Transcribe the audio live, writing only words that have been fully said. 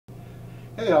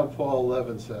Hey, I'm Paul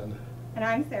Levinson. And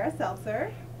I'm Sarah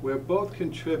Seltzer. We're both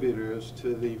contributors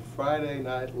to the Friday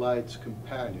Night Lights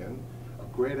Companion, a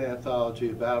great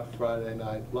anthology about Friday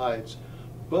Night Lights.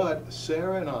 But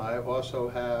Sarah and I also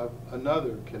have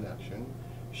another connection.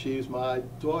 She's my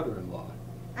daughter-in-law.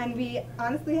 And we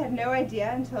honestly had no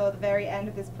idea until the very end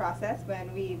of this process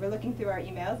when we were looking through our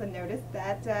emails and noticed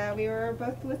that we were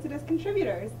both listed as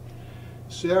contributors.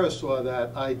 Sarah saw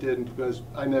that, I didn't, because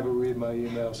I never read my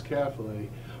emails carefully.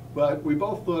 But we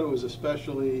both thought it was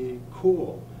especially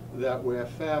cool that we're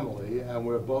family and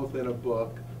we're both in a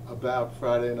book about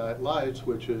Friday Night Lights,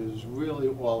 which is really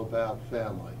all about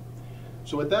family.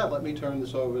 So with that, let me turn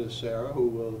this over to Sarah, who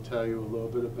will tell you a little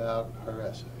bit about her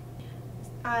essay.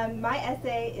 My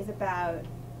essay is about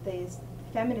the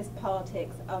feminist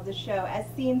politics of the show as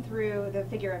seen through the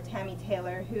figure of Tammy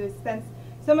Taylor, who spends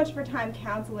so much of her time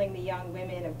counseling the young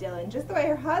women of Dillon, just the way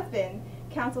her husband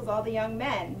counsels all the young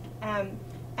men.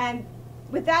 And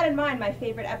with that in mind, my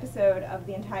favorite episode of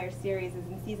the entire series is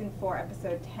in season 4,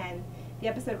 episode 10, the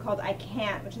episode called I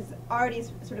Can't, which is already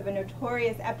sort of a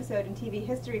notorious episode in TV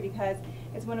history because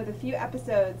it's one of the few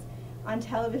episodes on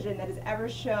television that has ever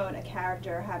shown a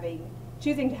character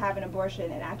choosing to have an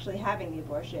abortion and actually having the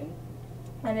abortion.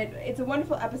 And it's a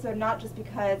wonderful episode not just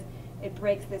because it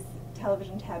breaks this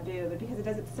television taboo, but because it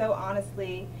does it so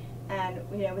honestly and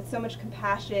with so much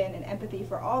compassion and empathy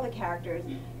for all the characters,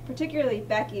 particularly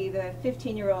Becky, the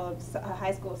 15-year-old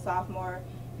high school sophomore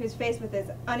who's faced with this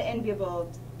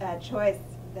unenviable choice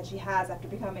that she has after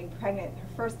becoming pregnant, her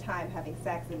first time having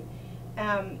sex.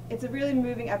 And it's a really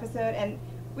moving episode. And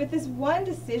with this one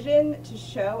decision to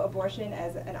show abortion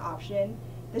as an option,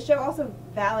 the show also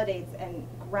validates and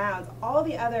grounds all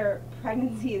the other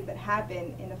pregnancies that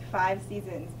happen in the 5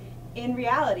 seasons in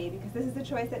reality, because this is a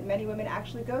choice that many women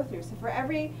actually go through. So for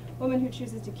every woman who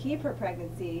chooses to keep her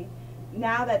pregnancy,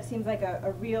 now that seems like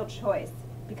a real choice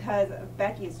because of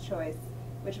Becky's choice,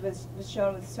 which was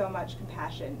shown with so much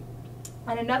compassion.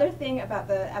 And another thing about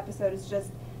the episode is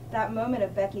just that moment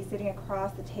of Becky sitting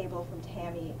across the table from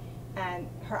Tammy and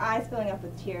her eyes filling up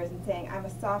with tears and saying, I'm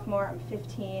a sophomore, I'm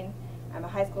 15, I'm a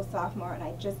high school sophomore, and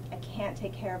I can't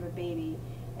take care of a baby.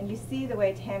 And you see the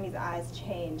way Tammy's eyes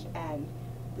change and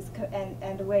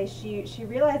the way she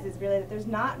realizes really that there's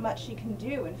not much she can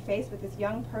do when faced with this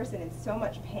young person in so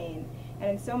much pain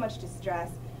and in so much distress.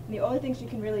 And the only thing she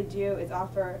can really do is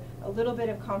offer a little bit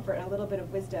of comfort and a little bit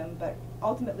of wisdom, but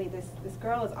ultimately this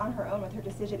girl is on her own with her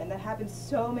decision, and that happens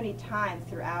so many times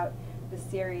throughout the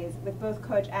series with both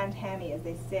Coach and Tammy as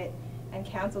they sit and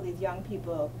counsel these young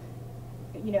people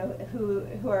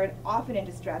who are often in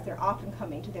distress. They're often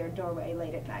coming to their doorway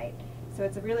late at night. So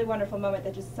it's a really wonderful moment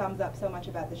that just sums up so much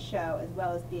about the show, as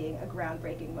well as being a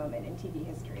groundbreaking moment in TV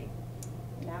history.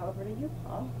 Now over to you,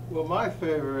 Paul. Well, my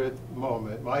favorite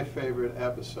moment, my favorite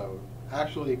episode,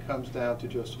 actually comes down to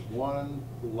just one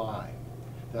line.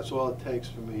 That's all it takes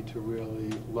for me to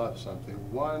really love something.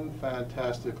 One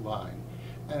fantastic line.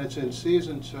 And it's in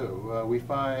season 2. We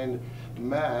find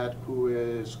Matt, who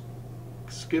is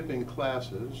skipping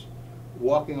classes,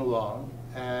 walking along,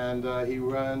 and he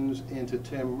runs into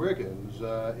Tim Riggins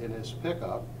in his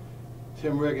pickup.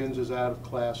 Tim Riggins is out of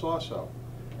class also.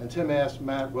 And Tim asks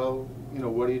Matt, well,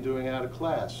 what are you doing out of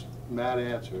class? Matt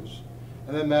answers.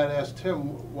 And then Matt asks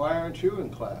Tim, why aren't you in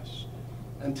class?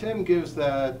 And Tim gives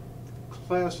that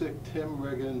classic Tim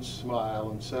Riggins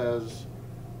smile and says,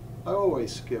 I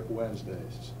always skip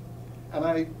Wednesdays. And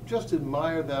I just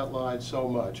admire that line so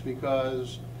much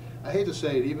because I hate to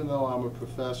say it, even though I'm a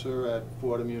professor at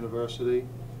Fordham University,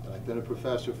 and I've been a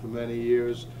professor for many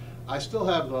years, I still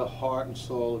have the heart and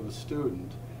soul of a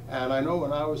student. And I know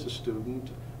when I was a student,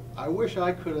 I wish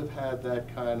I could have had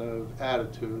that kind of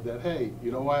attitude that, hey,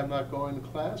 you know why I'm not going to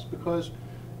class? Because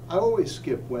I always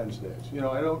skip Wednesdays.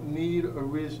 I don't need a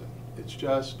reason. It's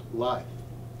just life.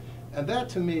 And that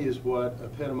to me is what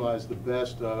epitomized the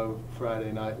best of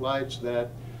Friday Night Lights, that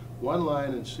one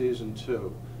line in season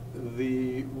 2.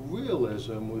 The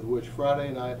realism with which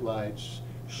Friday Night Lights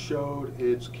showed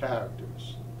its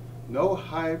characters. No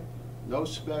hype, no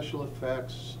special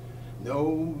effects,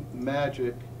 no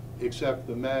magic, except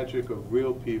the magic of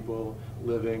real people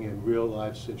living in real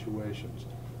life situations.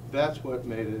 That's what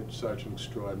made it such an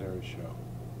extraordinary show.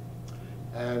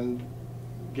 And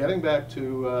getting back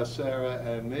to Sarah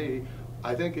and me,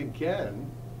 I think again,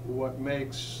 what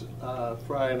makes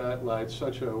Friday Night Lights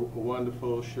such a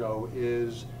wonderful show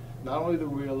is not only the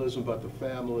realism, but the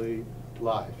family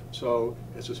life. So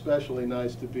it's especially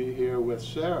nice to be here with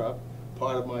Sarah,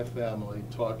 part of my family,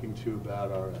 talking to you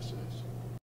about our essays.